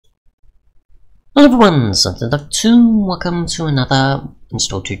Hello everyone, Something.2, welcome to another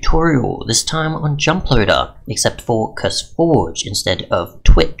install tutorial, this time on Jumploader, except for Curseforge instead of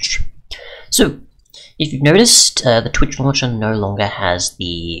Twitch. So, if you've noticed, the Twitch launcher no longer has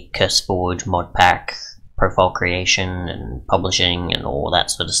the Curseforge mod pack, profile creation and publishing and all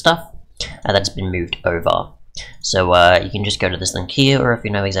that sort of stuff. That's been moved over. So you can just go to this link here, or if you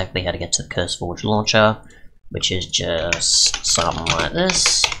know exactly how to get to the Curseforge launcher, which is just something like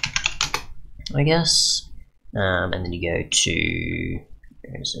this, I guess, and then you go to,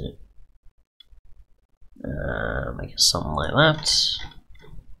 where is it, I guess something like that.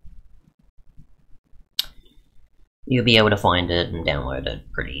 You'll be able to find it and download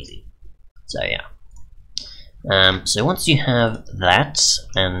it pretty easy. So yeah. So once you have that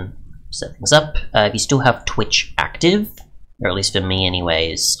and set things up, if you still have Twitch active, or at least for me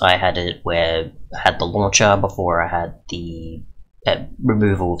anyways, I had it where I had the launcher before I had the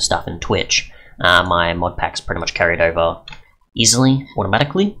removal of stuff in Twitch. My mod pack's pretty much carried over easily,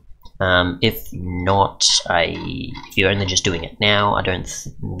 automatically. If not, if you're only just doing it now, I don't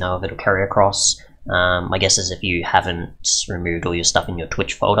know if it'll carry across. My guess is if you haven't removed all your stuff in your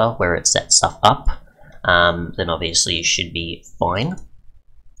Twitch folder where it sets stuff up, then obviously you should be fine.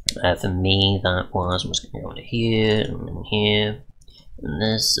 For me, that was, I'm just going to go into here, and here, and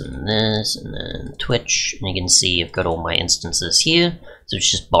this, and this, and then Twitch, and you can see I've got all my instances here, so it's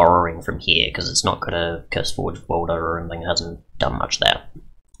just borrowing from here, because it's not got a Curseforge folder or anything, it hasn't done much there.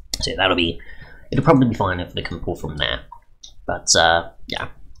 So it'll probably be fine if it can pull from there. But, yeah.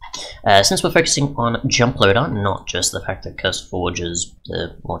 Since we're focusing on Jumploader, not just the fact that Curseforge is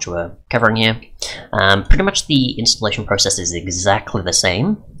the launcher we're covering here, pretty much the installation process is exactly the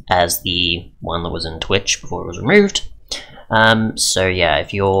same as the one that was in Twitch before it was removed. So yeah,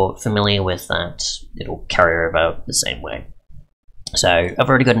 if you're familiar with that, it'll carry over the same way. So I've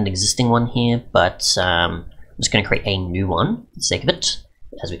already got an existing one here, but I'm just going to create a new one for the sake of it,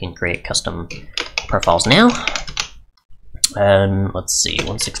 as we can create custom profiles now. Let's see,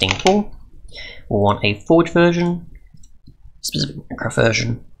 1.16.4. We'll want a Forge version, specific Minecraft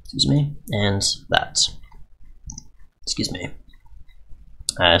version, excuse me, and that. Excuse me.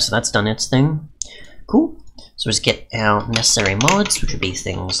 So that's done its thing. Cool. So let's get our necessary mods, which would be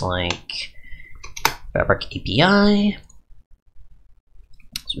things like Fabric API.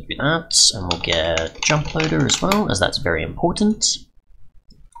 So we'll do that, and we'll get Jumploader as well, as that's very important.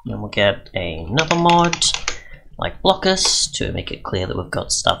 And we'll get another mod like Blockers to make it clear that we've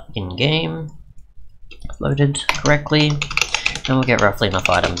got stuff in game loaded correctly, and we'll get roughly enough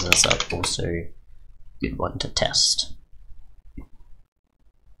items and stuff. Also, good one to test.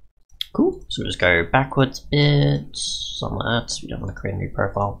 Cool, so we'll just go backwards a bit, something like that, so we don't want to create a new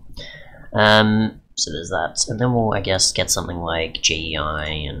profile. So there's that, and then we'll, I guess, get something like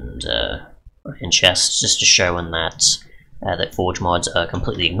GEI and chest, just to show in that that Forge mods are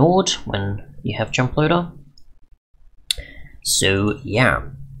completely ignored when you have Jumploader. So yeah,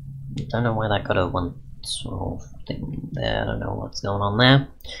 don't know why that got a 112 thing there, I don't know what's going on there.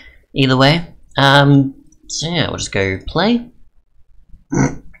 Either way, so yeah, we'll just go play.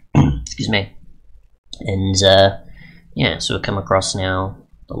 Excuse me. And yeah, so we'll come across now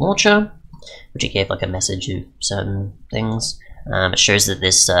the launcher, which it gave like a message of certain things. It shows that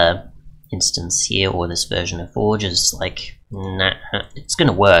this instance here, or this version of Forge, is like, nah, it's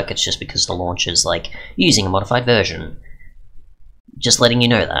gonna work, it's just because the launcher's like using a modified version. Just letting you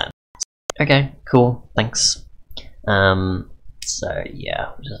know that. Okay, cool, thanks. So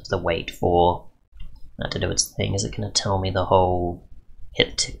yeah, we'll just have to wait for that to do its thing. Is it gonna tell me the whole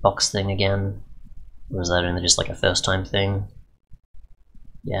hit tick box thing again? Or is that only just like a first time thing?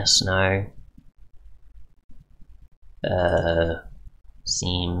 Yes, no.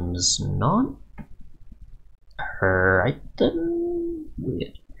 Seems not. Right then?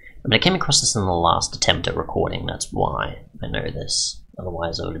 Weird. I mean, I came across this in the last attempt at recording, that's why I know this.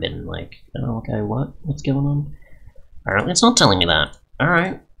 Otherwise I would have been like, oh, okay, what's going on? Apparently it's not telling me that.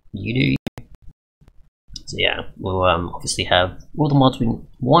 Alright, you do you. So yeah, we'll obviously have all the mods we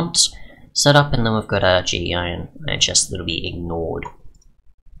want set up, and then we've got a GEI and HS that'll be ignored,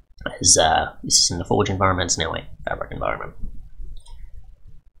 as this is in the Forge environment, it's now a Fabric environment.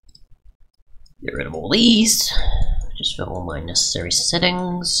 Get rid of all these, just for all my necessary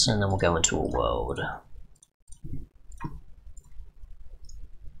settings, and then we'll go into a world.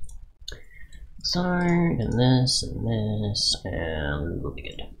 So, and this, and we'll be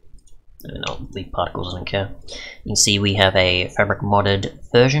good. And I'll leave particles, I don't care. You can see we have a Fabric modded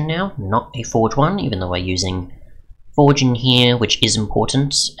version now, not a Forge one, even though we're using Forge in here, which is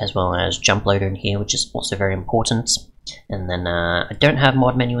important, as well as Jumploader in here, which is also very important. And then I don't have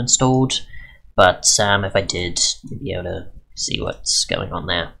mod menu installed, but if I did, you'd be able to see what's going on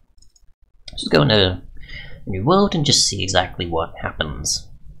there. Let's go into a new world and just see exactly what happens.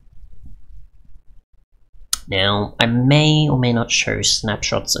 Now, I may or may not show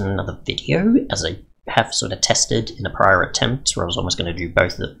snapshots in another video, as I have sort of tested in a prior attempt where I was almost going to do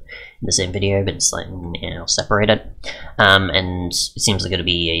both of them in the same video, but it's like now separated. And it seems like it'll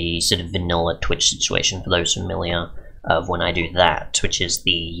be a sort of vanilla Twitch situation for those familiar of when I do that, which is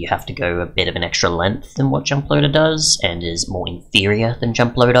you have to go a bit of an extra length than what Jumploader does and is more inferior than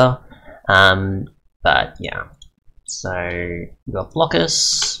Jumploader. But yeah, so we've got blockers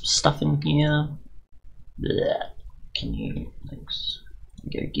stuff in here. Blech. Can you, thanks,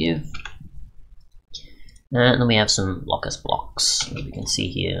 go give. And then we have some blockers blocks, as we can see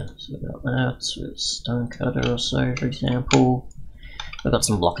here. So we've got that, so stone cutter or so, for example. We've got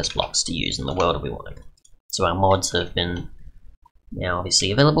some blockers blocks to use in the world if we want to. So our mods have been now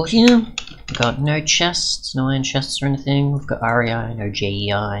obviously available here. We've got no chests, no iron chests or anything. We've got REI, no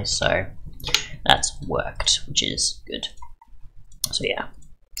JEI, so that's worked, which is good. So yeah,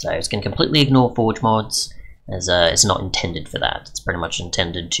 so it's going to completely ignore Forge mods, as it's not intended for that. It's pretty much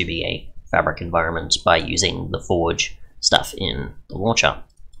intended to be a fabric environment by using the Forge stuff in the launcher.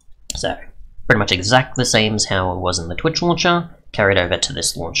 So pretty much exactly the same as how it was in the Twitch launcher, carried over to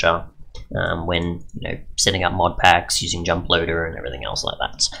this launcher when setting up mod packs using Jumploader and everything else like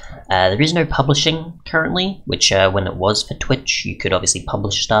that. There is no publishing currently, which when it was for Twitch, you could obviously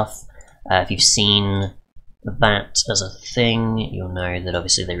publish stuff. If you've seen that as a thing, you'll know that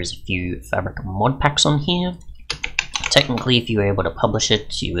obviously there is a few fabric mod packs on here. Technically, if you were able to publish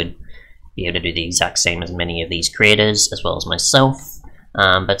it, you would be able to do the exact same as many of these creators, as well as myself.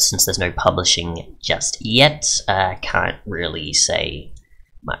 But since there's no publishing just yet, I can't really say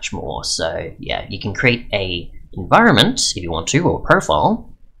much more. So yeah, you can create a environment if you want to, or a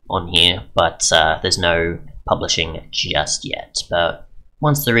profile on here, but there's no publishing just yet. But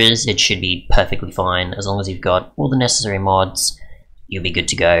once there is, it should be perfectly fine. As long as you've got all the necessary mods, you'll be good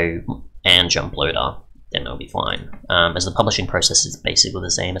to go, and Jumploader, then it'll be fine. As the publishing process is basically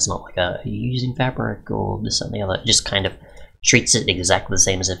the same. It's not like are you using Fabric or this and the other. It just kind of treats it exactly the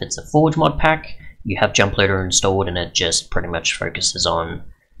same as if it's a Forge mod pack. You have Jumploader installed, and it just pretty much focuses on,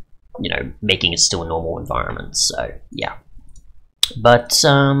 making it still a normal environment. So yeah, but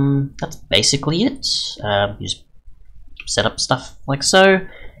that's basically it. You just set up stuff like so,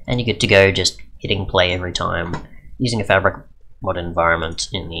 and you're good to go, just hitting play every time using a Fabric mod environment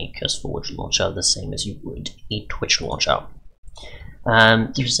in the Curseforge launcher, the same as you would a Twitch launcher.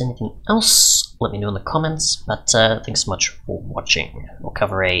 If there's anything else, let me know in the comments, but thanks so much for watching. I'll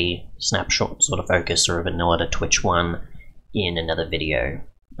cover a snapshot sort of focus or a vanilla to Twitch one in another video.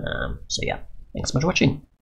 So yeah, thanks so much for watching.